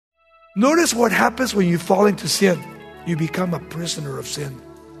Notice what happens when you fall into sin. You become a prisoner of sin.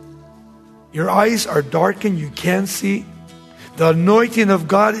 Your eyes are darkened, you can't see. The anointing of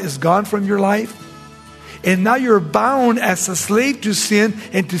God is gone from your life. And now you're bound as a slave to sin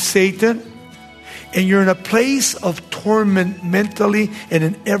and to Satan. And you're in a place of torment mentally and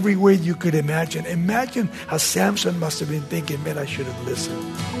in every way you could imagine. Imagine how Samson must have been thinking, man, I should have listened.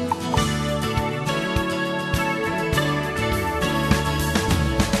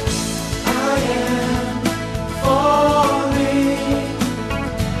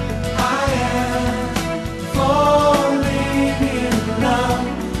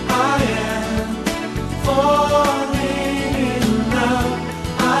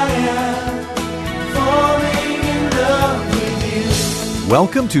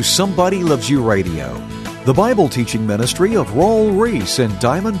 Welcome to Somebody Loves You Radio, the Bible teaching ministry of Raul Reese in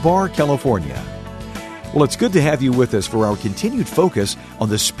Diamond Bar, California. Well, it's good to have you with us for our continued focus on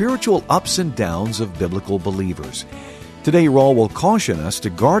the spiritual ups and downs of biblical believers. Today, Raul will caution us to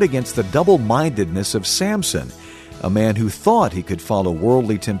guard against the double-mindedness of Samson, a man who thought he could follow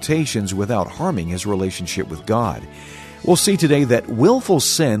worldly temptations without harming his relationship with God. We'll see today that willful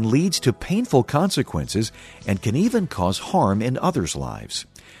sin leads to painful consequences and can even cause harm in others' lives.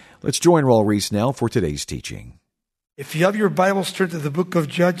 Let's join Raul Reese now for today's teaching. If you have your Bibles, turn to the book of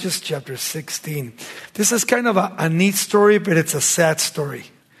Judges, chapter 16. This is kind of a neat story, but it's a sad story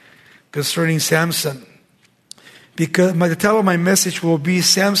concerning Samson. Because the title of my message will be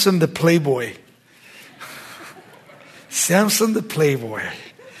Samson the Playboy. Samson the Playboy.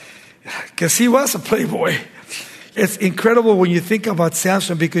 Because he was a playboy. It's incredible when you think about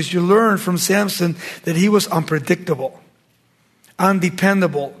Samson because you learn from Samson that he was unpredictable,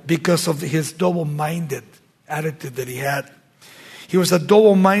 undependable because of his double-minded attitude that he had. He was a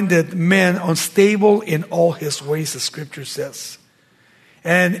double-minded man, unstable in all his ways, the scripture says.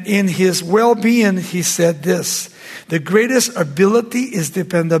 And in his well-being, he said this, the greatest ability is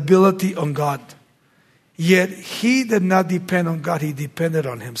dependability on God. Yet he did not depend on God, he depended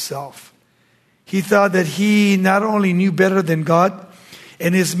on himself. He thought that he not only knew better than God,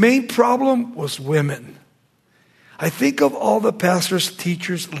 and his main problem was women. I think of all the pastors,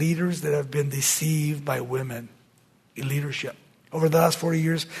 teachers, leaders that have been deceived by women in leadership. Over the last 40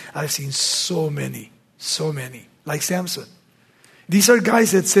 years, I've seen so many, like Samson. These are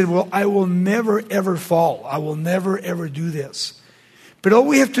guys that said, well, I will never ever fall. I will never ever do this. But all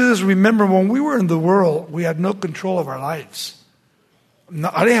we have to do is remember when we were in the world, we had no control of our lives.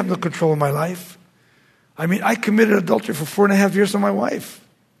 I didn't have no control of my life. I mean, I committed adultery for 4.5 years with my wife.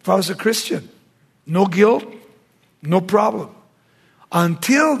 If I was a Christian, no guilt, no problem.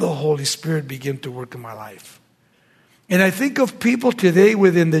 Until the Holy Spirit began to work in my life. And I think of people today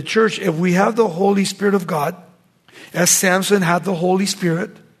within the church, if we have the Holy Spirit of God, as Samson had the Holy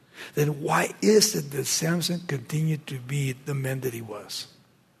Spirit, then why is it that Samson continued to be the man that he was?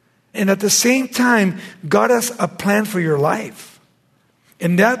 And at the same time, God has a plan for your life.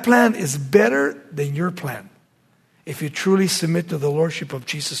 And that plan is better than your plan if you truly submit to the Lordship of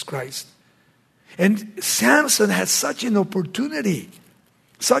Jesus Christ. And Samson had such an opportunity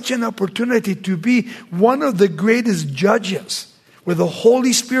to be one of the greatest judges. With the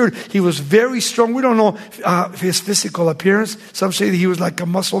Holy Spirit, he was very strong. We don't know his physical appearance. Some say that he was like a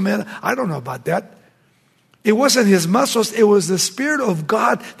muscle man. I don't know about that. It wasn't his muscles. It was the Spirit of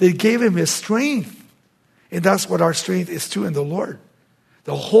God that gave him his strength. And that's what our strength is too in the Lord.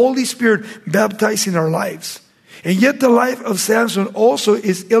 The Holy Spirit baptizing our lives. And yet the life of Samson also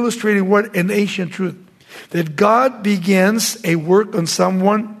is illustrating what an ancient truth. That God begins a work on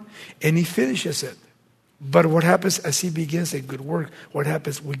someone and he finishes it. But what happens as he begins a good work? What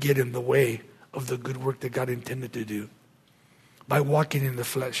happens? We get in the way of the good work that God intended to do. By walking in the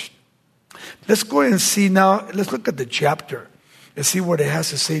flesh. Let's go and see now. Let's look at the chapter. And see what it has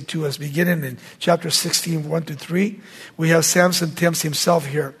to say to us. Beginning in chapter 16, 1-3, we have Samson tempts himself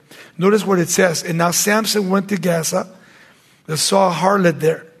here. Notice what it says. And now Samson went to Gaza and saw a harlot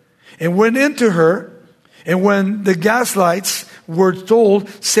there and went into her. And when the gaslights were told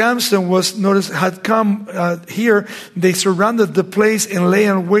Samson had come here, they surrounded the place and lay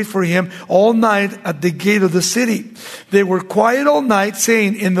in wait for him all night at the gate of the city. They were quiet all night,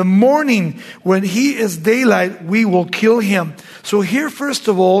 saying, in the morning when he is daylight, we will kill him. So here, first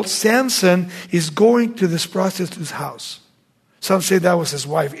of all, Samson is going to this prostitute's house. Some say that was his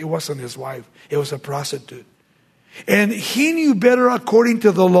wife. It wasn't his wife. It was a prostitute. And he knew better according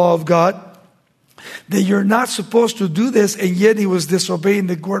to the law of God that you're not supposed to do this, and yet he was disobeying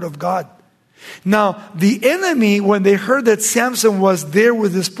the word of God. Now, the enemy, when they heard that Samson was there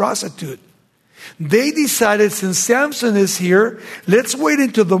with this prostitute, They decided, since Samson is here, let's wait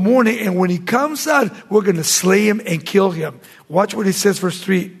until the morning, and when he comes out, we're going to slay him and kill him. Watch what he says, verse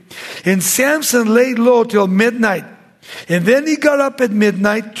 3. And Samson laid low till midnight. And then he got up at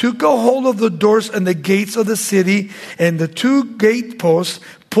midnight, took a hold of the doors and the gates of the city and the 2 gate posts,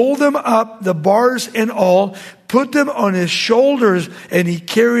 pulled them up, the bars and all, put them on his shoulders, and he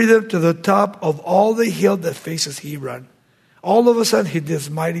carried them to the top of all the hill that faces Hebron. All of a sudden, he did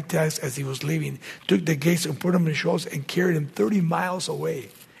this mighty task as he was leaving, took the gates and put them on his shoulders and carried them 30 miles away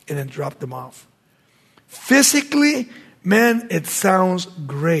and then dropped them off. Physically, man, it sounds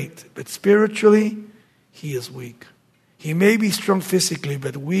great, but spiritually, he is weak. He may be strong physically,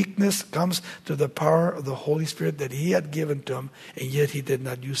 but weakness comes to the power of the Holy Spirit that he had given to him, and yet he did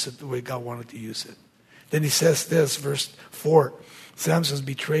not use it the way God wanted to use it. Then he says this, verse 4, Samson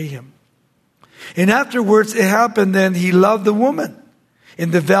betrayed him. And afterwards it happened then he loved the woman in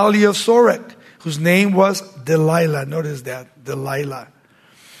the valley of Sorek, whose name was Delilah. Notice that, Delilah.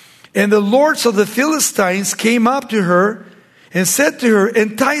 And the lords of the Philistines came up to her and said to her,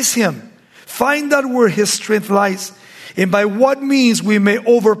 entice him, find out where his strength lies, and by what means we may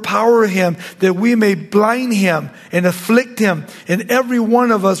overpower him, that we may blind him and afflict him. And every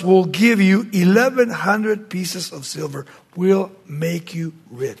one of us will give you 1,100 pieces of silver. We'll make you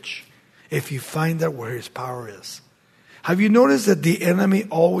rich if you find out where his power is. Have you noticed that the enemy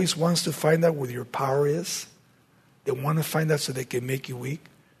always wants to find out where your power is? They want to find out so they can make you weak.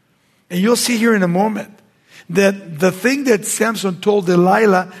 And you'll see here in a moment that the thing that Samson told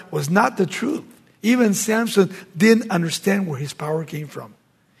Delilah was not the truth. Even Samson didn't understand where his power came from.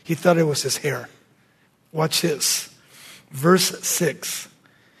 He thought it was his hair. Watch this. Verse 6.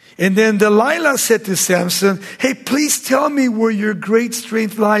 And then Delilah said to Samson, hey, please tell me where your great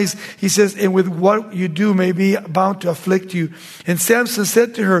strength lies. He says, and with what you do may be bound to afflict you. And Samson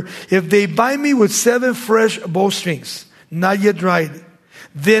said to her, if they bind me with 7 fresh bowstrings, not yet dried,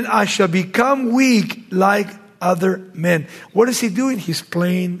 then I shall become weak like other men. What is he doing? He's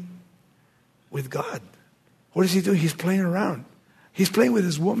playing with God. What is he doing? He's playing around. He's playing with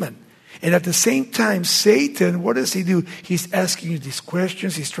his woman. And at the same time, Satan, what does he do? He's asking you these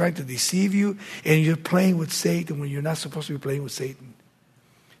questions. He's trying to deceive you. And you're playing with Satan when you're not supposed to be playing with Satan.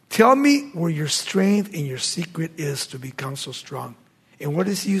 Tell me where your strength and your secret is to become so strong. And what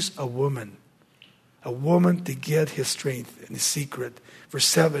does he use? A woman. A woman to get his strength and his secret. Verse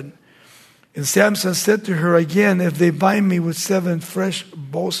 7. And Samson said to her again, if they bind me with 7 fresh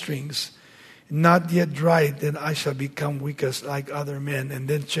bowstrings, not yet dried, then I shall become weak as like other men. And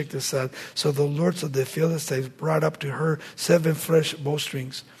then check this out. So the lords of the Philistines brought up to her 7 fresh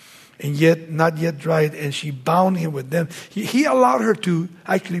bowstrings, and yet not yet dried, and she bound him with them. He allowed her to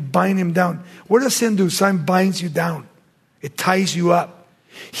actually bind him down. What does sin do? Sin binds you down. It ties you up.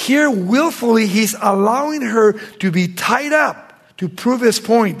 Here, willfully, he's allowing her to be tied up to prove his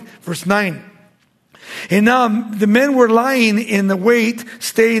point. Verse 9. And now the men were lying in the wait,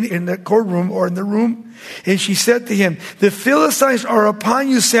 staying in the courtroom or in the room. And she said to him, the Philistines are upon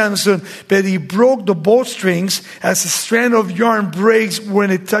you, Samson. But he broke the bowstrings as a strand of yarn breaks when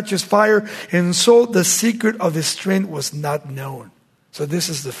it touches fire. And so the secret of his strength was not known. So this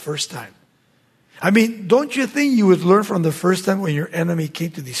is the first time. I mean, don't you think you would learn from the first time when your enemy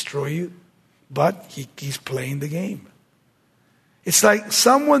came to destroy you? But he's playing the game. It's like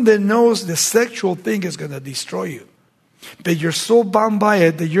someone that knows the sexual thing is going to destroy you. But you're so bound by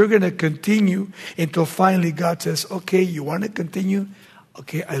it that you're going to continue until finally God says, okay, you want to continue?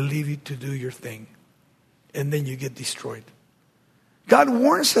 Okay, I leave you to do your thing. And then you get destroyed. God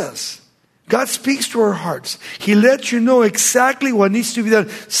warns us. God speaks to our hearts. He lets you know exactly what needs to be done.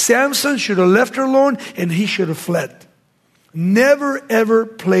 Samson should have left her alone and he should have fled. Never ever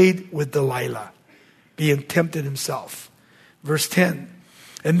played with Delilah, being tempted himself. Verse 10.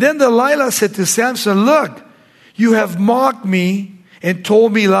 And then Delilah said to Samson, look, you have mocked me and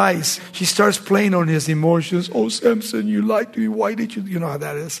told me lies. She starts playing on his emotions. Oh, Samson, you lied to me. Why did you? You know how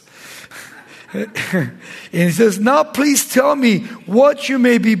that is. And he says, now please tell me what you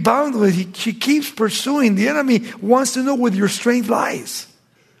may be bound with. She keeps pursuing. The enemy wants to know where your strength lies,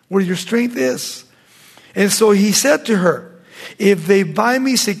 where your strength is. And so he said to her, if they bind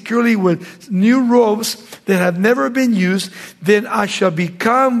me securely with new ropes that have never been used, then I shall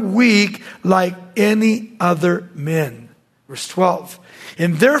become weak like any other man. Verse 12.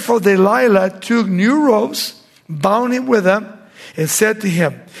 And therefore Delilah took new ropes, bound him with them, and said to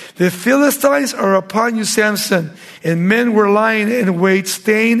him, the Philistines are upon you, Samson. And men were lying in wait,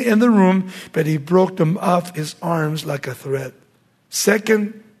 staying in the room, but he broke them off his arms like a thread.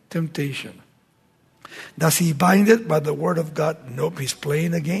 Second temptation. Does he bind it by the word of God? Nope, he's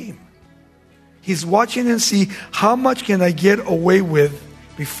playing a game. He's watching and see how much can I get away with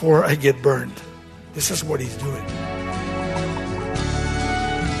before I get burned. This is what he's doing.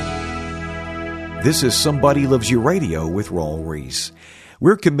 This is Somebody Loves You Radio with Raul Reese.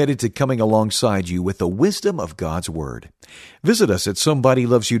 We're committed to coming alongside you with the wisdom of God's Word. Visit us at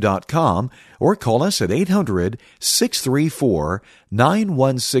somebodylovesyou.com or call us at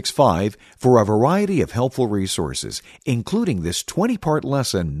 800-634-9165 for a variety of helpful resources, including this 20-part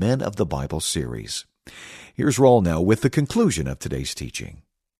lesson, Men of the Bible series. Here's Raul now with the conclusion of today's teaching.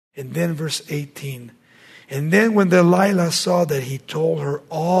 And then verse 18. And then when Delilah saw that he told her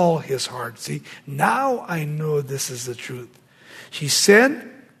all his heart, see, now I know this is the truth. She sent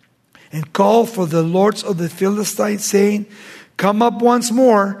and called for the lords of the Philistines, saying, come up once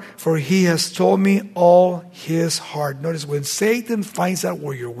more, for he has told me all his heart. Notice, when Satan finds out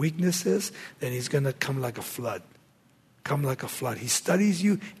where your weakness is, then he's going to come like a flood. Come like a flood. He studies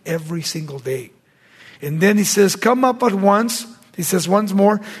you every single day. And then he says, come up at once. He says once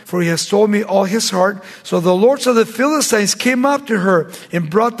more, for he has told me all his heart. So the lords of the Philistines came up to her and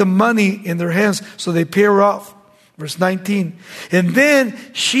brought the money in their hands, so they pay her off. Verse 19. And then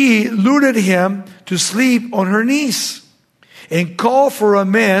she lured him to sleep on her knees and called for a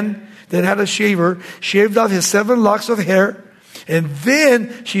man that had a shaver, shaved off his 7 locks of hair. And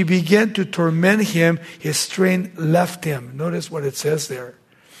then she began to torment him. His strength left him. Notice what it says there.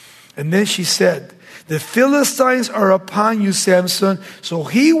 And then she said, the Philistines are upon you, Samson. So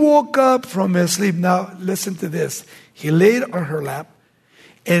he woke up from his sleep. Now listen to this. He laid on her lap.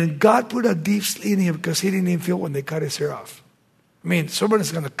 And God put a deep sleep in him because he didn't even feel when they cut his hair off. I mean,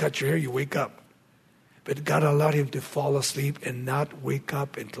 somebody's going to cut your hair, you wake up. But God allowed him to fall asleep and not wake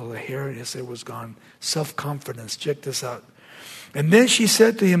up until the hair in his head was gone. Self-confidence. Check this out. And then she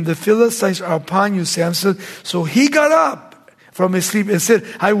said to him, the Philistines are upon you, Samson. So he got up from his sleep and said,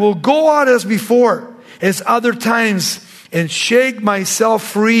 I will go out as before, as other times, and shake myself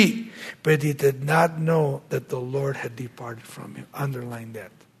free. But he did not know that the Lord had departed from him. Underline that.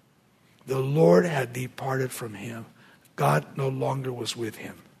 The Lord had departed from him. God no longer was with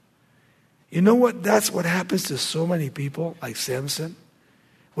him. You know what? That's what happens to so many people like Samson.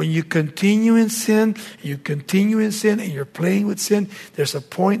 When you continue in sin, and you're playing with sin, there's a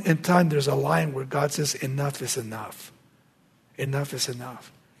point in time, there's a line where God says, enough is enough. Enough is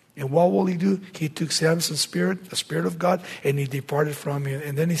enough. And what will he do? He took Samson's spirit, the spirit of God, and he departed from him.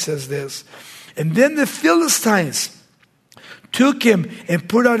 And then he says this. And then the Philistines took him and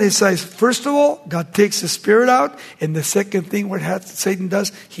put out his eyes. First of all, God takes the spirit out. And the second thing what Satan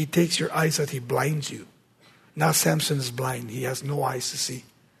does, he takes your eyes out. He blinds you. Now Samson is blind. He has no eyes to see.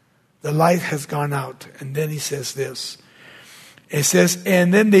 The light has gone out. And then he says this. It says,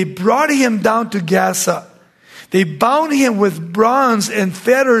 and then they brought him down to Gaza. They bound him with bronze and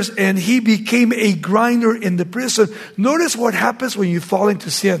fetters, and he became a grinder in the prison. Notice what happens when you fall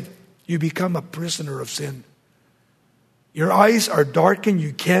into sin. You become a prisoner of sin. Your eyes are darkened.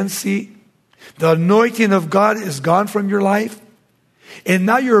 You can't see. The anointing of God is gone from your life. And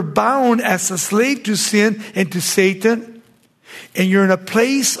now you're bound as a slave to sin and to Satan. And you're in a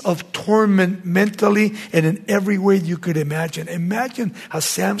place of torment mentally and in every way you could imagine. Imagine how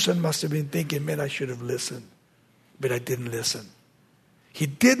Samson must have been thinking, man, I should have listened. But I didn't listen. He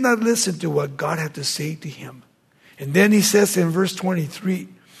did not listen to what God had to say to him. And then he says in verse 23,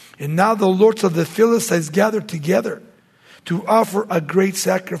 and now the lords of the Philistines gathered together to offer a great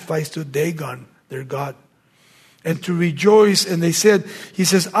sacrifice to Dagon, their God, and to rejoice. And they said, he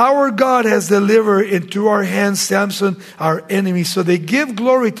says, our God has delivered into our hands Samson, our enemy. So they give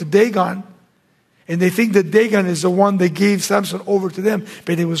glory to Dagon. And they think that Dagon is the one that gave Samson over to them.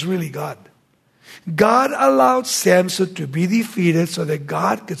 But it was really God. God allowed Samson to be defeated so that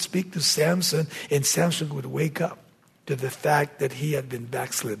God could speak to Samson and Samson would wake up to the fact that he had been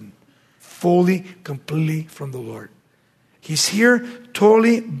backslidden, fully, completely from the Lord. He's here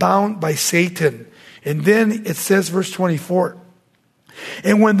totally bound by Satan. And then it says, verse 24,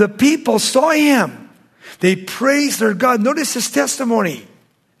 and when the people saw him, they praised their God. Notice his testimony.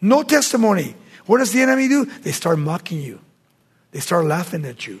 No testimony. What does the enemy do? They start mocking you. They start laughing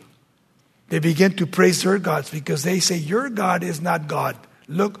at you. They begin to praise their gods because they say, your God is not God.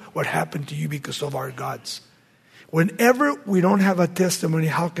 Look what happened to you because of our gods. Whenever we don't have a testimony,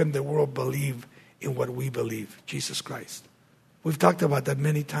 how can the world believe in what we believe? Jesus Christ. We've talked about that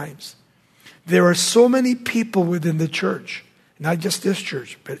many times. There are so many people within the church, not just this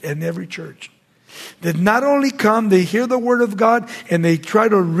church, but in every church, that not only come, they hear the Word of God, and they try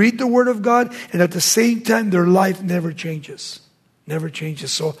to read the Word of God, and at the same time, their life never changes. Never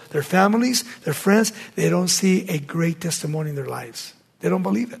changes. So their families, their friends, they don't see a great testimony in their lives. They don't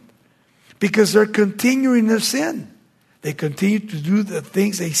believe it. Because they're continuing their sin. They continue to do the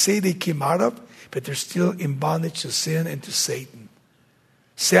things they say they came out of, but they're still in bondage to sin and to Satan.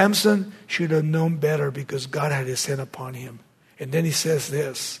 Samson should have known better because God had his hand upon him. And then he says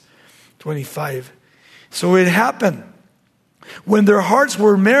this, 25. So it happened when their hearts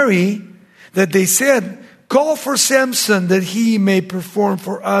were merry that they said, call for Samson that he may perform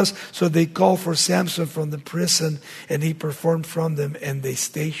for us. So they called for Samson from the prison and he performed from them and they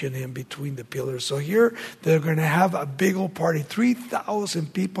stationed him between the pillars. So here they're going to have a big old party,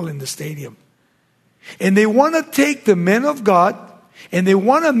 3,000 people in the stadium. And they want to take the men of God and they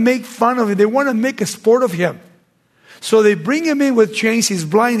want to make fun of him. They want to make a sport of him. So they bring him in with chains. He's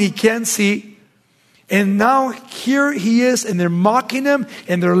blind. He can't see. And now here he is and they're mocking him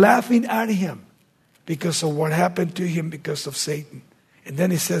and they're laughing at him because of what happened to him because of Satan. And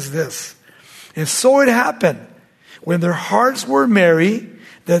then he says this. And so it happened when their hearts were merry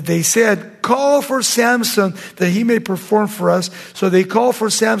that they said, call for Samson that he may perform for us. So they called for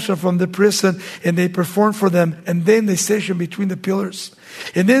Samson from the prison and they performed for them. And then they stationed between the pillars.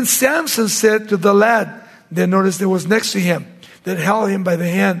 And then Samson said to the lad, then notice there was next to him, that held him by the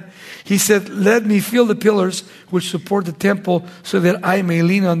hand. He said, let me feel the pillars which support the temple so that I may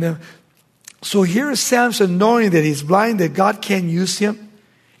lean on them. So here is Samson knowing that he's blind, that God can use him.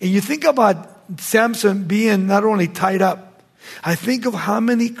 And you think about Samson being not only tied up. I think of how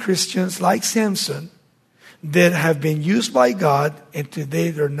many Christians like Samson that have been used by God and today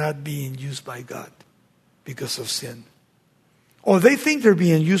they're not being used by God because of sin. Or they think they're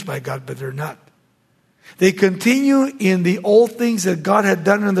being used by God, but they're not. They continue in the old things that God had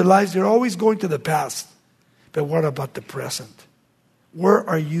done in their lives. They're always going to the past. But what about the present? Where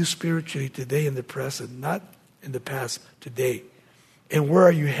are you spiritually today in the present? Not in the past, today. And where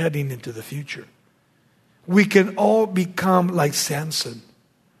are you heading into the future? We can all become like Samson.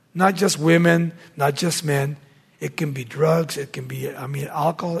 Not just women, not just men. It can be drugs, it can be,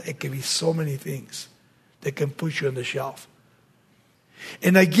 alcohol, it can be so many things that can put you on the shelf.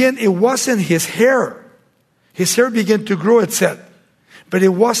 And again, it wasn't his hair. His hair began to grow, it said. But it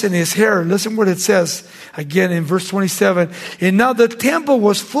wasn't his hair. Listen what it says again in verse 27. And now the temple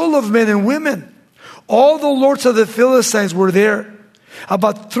was full of men and women. All the lords of the Philistines were there.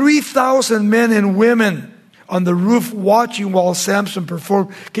 About 3,000 men and women on the roof watching while Samson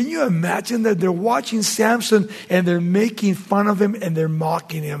performed. Can you imagine that they're watching Samson and they're making fun of him and they're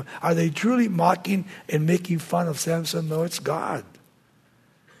mocking him? Are they truly mocking and making fun of Samson? No, it's God.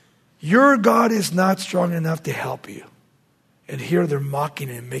 Your God is not strong enough to help you. And here they're mocking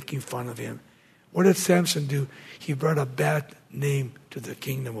and making fun of him. What did Samson do? He brought a bad name to the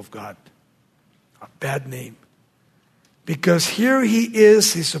kingdom of God. A bad name. Because here he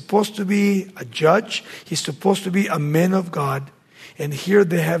is, he's supposed to be a judge. He's supposed to be a man of God. And here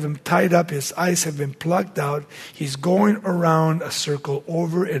they have him tied up. His eyes have been plucked out. He's going around a circle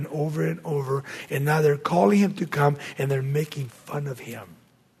over and over and over. And now they're calling him to come and they're making fun of him.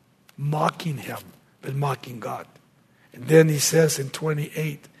 Mocking him, but mocking God. And then he says in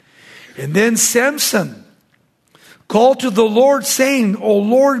 28, and then Samson called to the Lord saying, O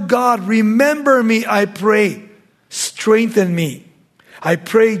Lord God, remember me, I pray. Strengthen me. I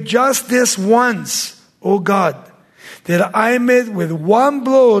pray just this once, O God, that I may with one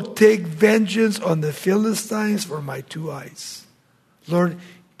blow take vengeance on the Philistines for my 2 eyes. Lord,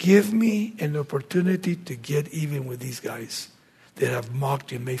 give me an opportunity to get even with these guys that have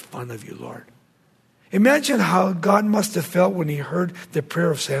mocked and made fun of you, Lord. Imagine how God must have felt when he heard the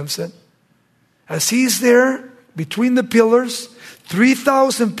prayer of Samson. As he's there between the pillars,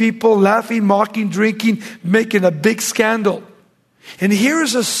 3,000 people laughing, mocking, drinking, making a big scandal. And here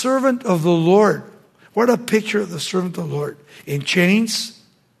is a servant of the Lord. What a picture of the servant of the Lord. In chains,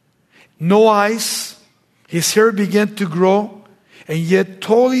 no eyes, his hair began to grow, and yet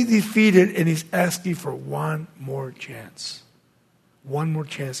totally defeated, and he's asking for one more chance. One more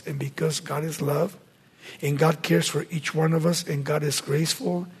chance. And because God is love, and God cares for each one of us, and God is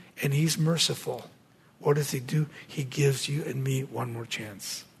graceful, and he's merciful. What does he do? He gives you and me one more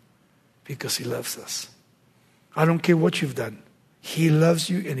chance. Because he loves us. I don't care what you've done. He loves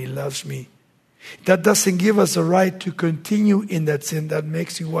you and he loves me. That doesn't give us a right to continue in that sin. That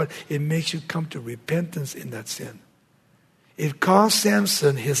makes you what? It makes you come to repentance in that sin. It cost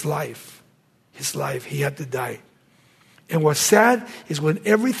Samson his life. His life. He had to die. And what's sad is when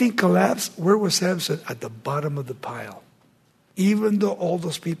everything collapsed, where was Samson? At the bottom of the pile. Even though all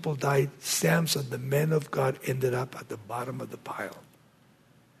those people died, Samson, the man of God, ended up at the bottom of the pile.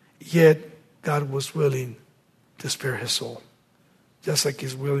 Yet, God was willing to spare his soul. Just like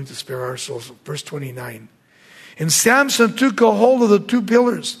he's willing to spare our souls. Verse 29. And Samson took a hold of the 2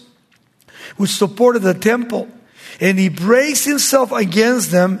 pillars which supported the temple. And he braced himself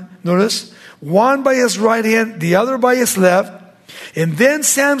against them, notice, one by his right hand, the other by his left. And then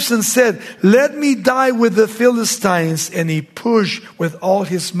Samson said, let me die with the Philistines. And he pushed with all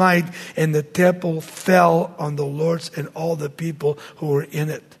his might, and the temple fell on the lords and all the people who were in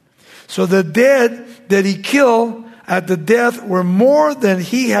it. So the dead that he killed at the death were more than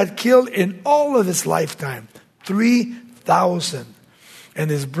he had killed in all of his lifetime. 3,000. And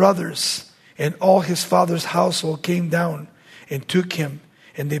his brothers and all his father's household came down and took him.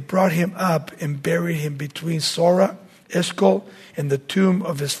 And they brought him up and buried him between Sora, Eshcol, and the tomb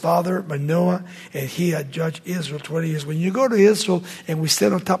of his father Manoah. And he had judged Israel 20 years. When you go to Israel and we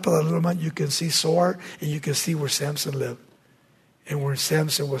stand on top of that little mountain, you can see Sora and you can see where Samson lived. And where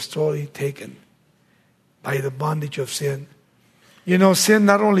Samson was totally taken by the bondage of sin. You know, sin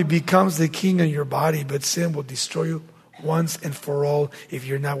not only becomes the king in your body, but sin will destroy you once and for all if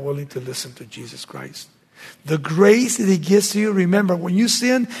you're not willing to listen to Jesus Christ. The grace that he gives to you, remember, when you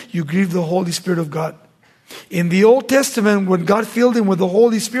sin, you grieve the Holy Spirit of God. In the Old Testament, when God filled him with the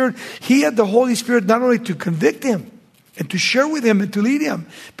Holy Spirit, he had the Holy Spirit not only to convict him and to share with him and to lead him,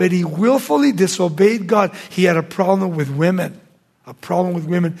 but he willfully disobeyed God. He had a problem with women. A problem with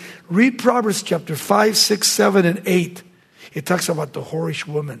women. Read Proverbs chapter 5, 6, 7, and 8. It talks about the whorish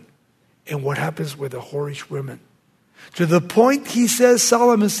woman and what happens with the whorish women. To the point he says,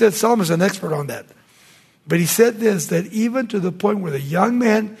 Solomon's an expert on that. But he said this, that even to the point where the young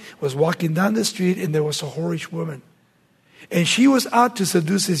man was walking down the street and there was a whorish woman. And she was out to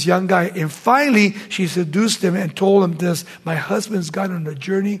seduce this young guy. And finally, she seduced him and told him this, my husband's gone on a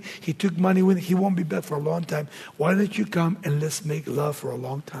journey. He took money with him. He won't be back for a long time. Why don't you come and let's make love for a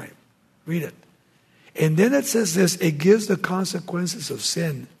long time? Read it. And then it says this, it gives the consequences of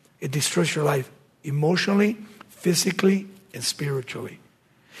sin. It destroys your life emotionally, physically, and spiritually.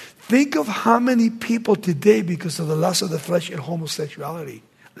 Think of how many people today, because of the lust of the flesh and homosexuality,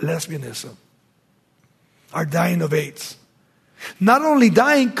 lesbianism, are dying of AIDS. Not only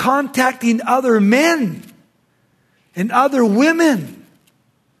dying, contacting other men and other women.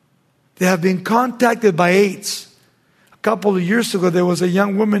 They have been contacted by AIDS. A couple of years ago, there was a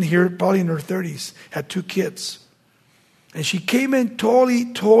young woman here, probably in her 30s, had 2 kids. And she came in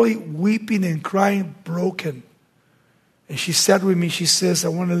totally weeping and crying, broken. And she sat with me, she says, I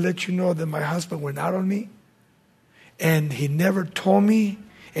want to let you know that my husband went out on me. And he never told me.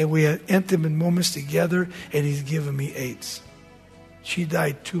 And we had intimate moments together. And he's given me AIDS. She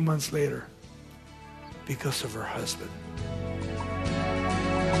died 2 months later because of her husband.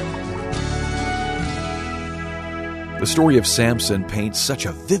 The story of Samson paints such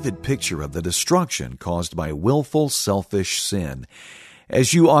a vivid picture of the destruction caused by willful, selfish sin.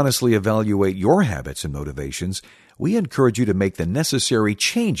 As you honestly evaluate your habits and motivations, we encourage you to make the necessary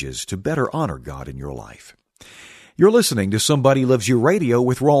changes to better honor God in your life. You're listening to Somebody Loves You Radio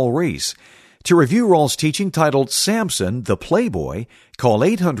with Raul Reese. To review Raul's teaching titled Samson, the Playboy, call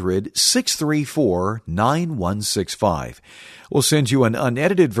 800-634-9165. We'll send you an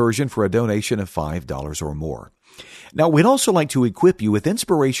unedited version for a donation of $5 or more. Now, we'd also like to equip you with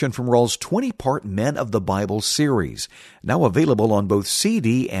inspiration from Raul's 20-part Men of the Bible series, now available on both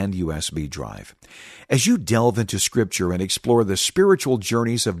CD and USB drive. As you delve into Scripture and explore the spiritual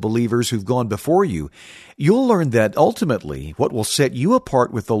journeys of believers who've gone before you, you'll learn that ultimately what will set you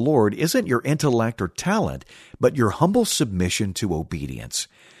apart with the Lord isn't your intellect or talent, but your humble submission to obedience.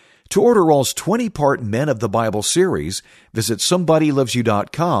 To order Raul's 20-part Men of the Bible series, visit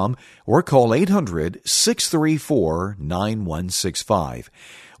SomebodyLovesYou.com or call 800-634-9165.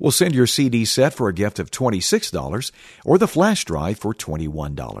 We'll send your CD set for a gift of $26 or the flash drive for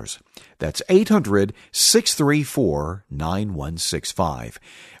 $21. That's 800-634-9165.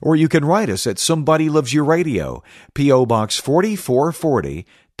 Or you can write us at Somebody Loves You Radio, P.O. Box 4440,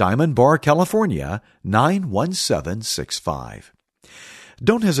 Diamond Bar, California, 91765.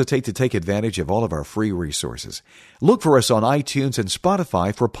 Don't hesitate to take advantage of all of our free resources. Look for us on iTunes and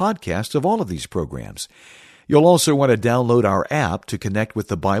Spotify for podcasts of all of these programs. You'll also want to download our app to connect with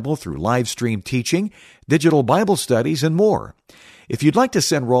the Bible through live stream teaching, digital Bible studies, and more. If you'd like to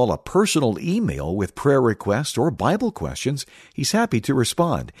send Raul a personal email with prayer requests or Bible questions, he's happy to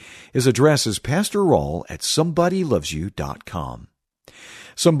respond. His address is PastorRaul@SomebodyLovesYou.com.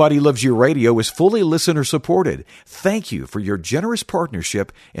 Somebody Loves You Radio is fully listener-supported. Thank you for your generous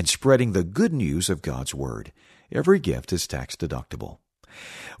partnership in spreading the good news of God's Word. Every gift is tax-deductible.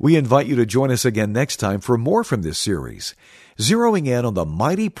 We invite you to join us again next time for more from this series. Zeroing in on the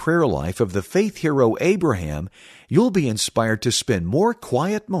mighty prayer life of the faith hero Abraham, you'll be inspired to spend more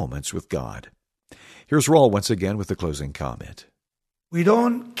quiet moments with God. Here's Raul once again with the closing comment. we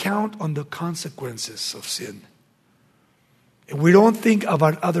don't count on the consequences of sin. And we don't think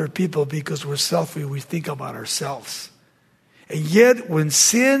about other people because we're selfish, we think about ourselves. And yet, when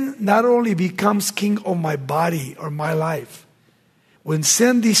sin not only becomes king of my body or my life, when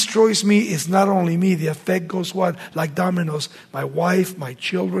sin destroys me, it's not only me. The effect goes what? Like dominoes. My wife, my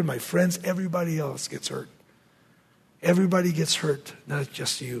children, my friends, everybody else gets hurt. Everybody gets hurt, not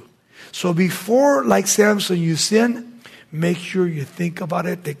just you. So before, like Samson, you sin, make sure you think about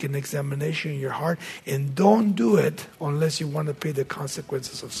it, take an examination in your heart, and don't do it unless you want to pay the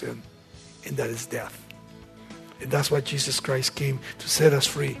consequences of sin, and that is death. And that's why Jesus Christ came, to set us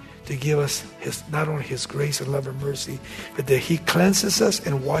free, to give us not only His grace and love and mercy, but that He cleanses us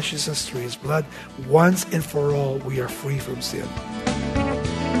and washes us through His blood. Once and for all, we are free from sin.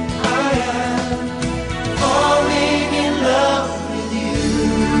 I am falling in love with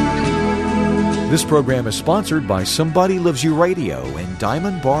you. This program is sponsored by Somebody Loves You Radio in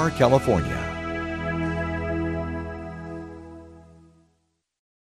Diamond Bar, California.